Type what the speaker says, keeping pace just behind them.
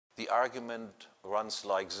the argument runs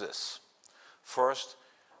like this. First,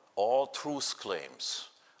 all truth claims,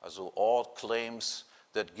 also all claims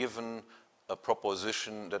that given a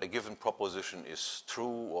proposition, that a given proposition is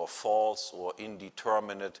true or false or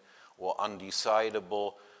indeterminate or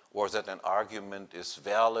undecidable, or that an argument is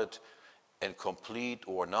valid and complete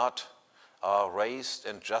or not, are raised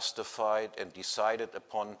and justified and decided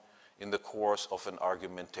upon in the course of an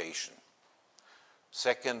argumentation.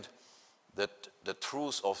 Second, that the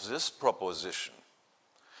truth of this proposition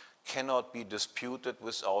cannot be disputed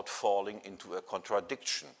without falling into a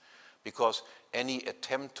contradiction, because any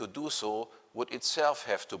attempt to do so would itself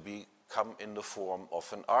have to become in the form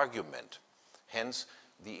of an argument. Hence,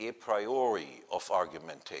 the a priori of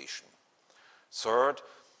argumentation. Third,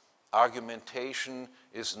 argumentation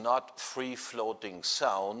is not free-floating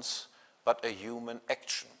sounds, but a human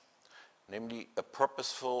action, namely a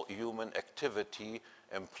purposeful human activity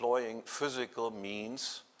employing physical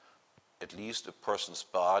means, at least a person's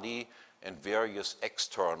body and various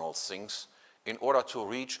external things, in order to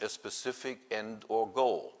reach a specific end or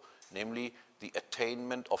goal, namely the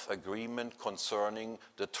attainment of agreement concerning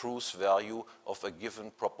the truth value of a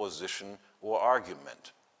given proposition or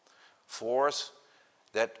argument. Fourth,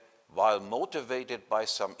 that while motivated by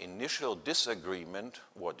some initial disagreement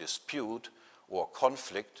or dispute or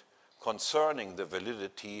conflict concerning the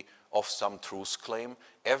validity of some truth claim,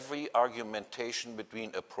 every argumentation between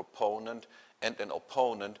a proponent and an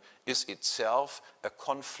opponent is itself a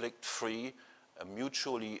conflict-free, a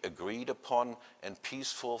mutually agreed upon and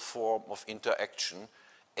peaceful form of interaction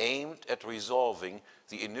aimed at resolving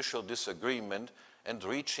the initial disagreement and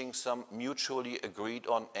reaching some mutually agreed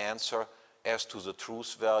on answer as to the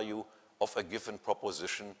truth value of a given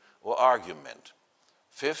proposition or argument.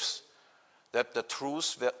 Fifth, that the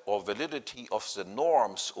truth or validity of the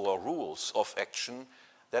norms or rules of action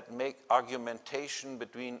that make argumentation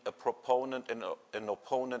between a proponent and an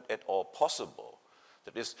opponent at all possible,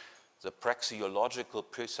 that is, the praxeological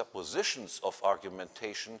presuppositions of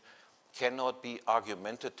argumentation, cannot be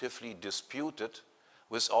argumentatively disputed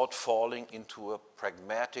without falling into a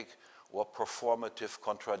pragmatic or performative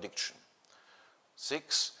contradiction.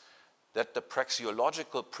 Six, that the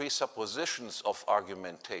praxeological presuppositions of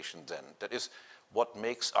argumentation then, that is, what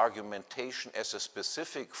makes argumentation as a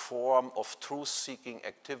specific form of truth-seeking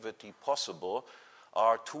activity possible,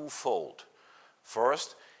 are twofold.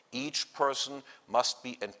 First, each person must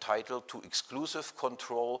be entitled to exclusive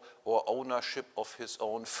control or ownership of his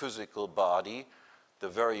own physical body, the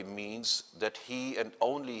very means that he and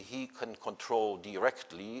only he can control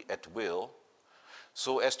directly at will,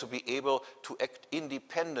 so as to be able to act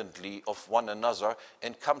independently of one another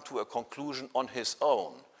and come to a conclusion on his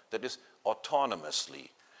own, that is, autonomously.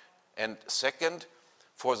 And second,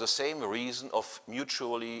 for the same reason of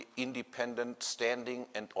mutually independent standing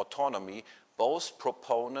and autonomy, both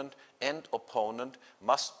proponent and opponent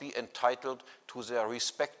must be entitled to their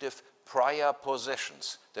respective prior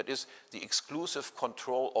possessions, that is, the exclusive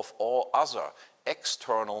control of all other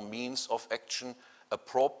external means of action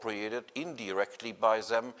appropriated indirectly by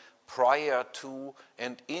them prior to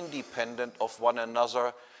and independent of one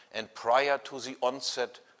another and prior to the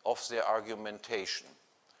onset of their argumentation.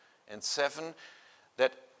 And seven,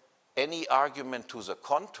 that any argument to the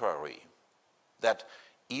contrary, that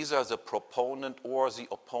either the proponent or the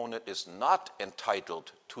opponent is not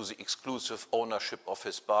entitled to the exclusive ownership of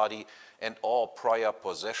his body and all prior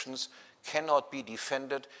possessions, cannot be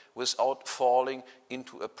defended without falling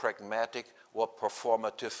into a pragmatic or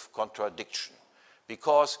performative contradiction.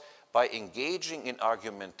 Because by engaging in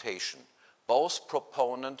argumentation, both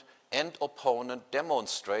proponent and opponent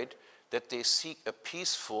demonstrate that they seek a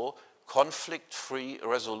peaceful, conflict-free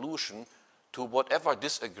resolution to whatever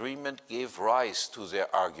disagreement gave rise to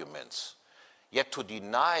their arguments. Yet to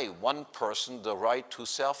deny one person the right to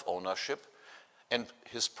self-ownership and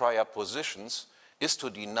his prior positions is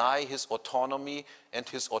to deny his autonomy and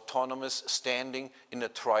his autonomous standing in a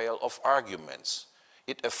trial of arguments.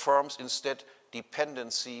 It affirms instead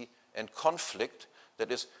dependency and conflict,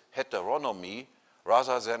 that is, heteronomy,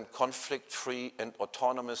 rather than conflict-free and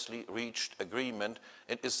autonomously reached agreement,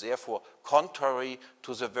 and is therefore contrary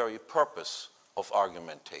to the very purpose of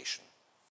argumentation.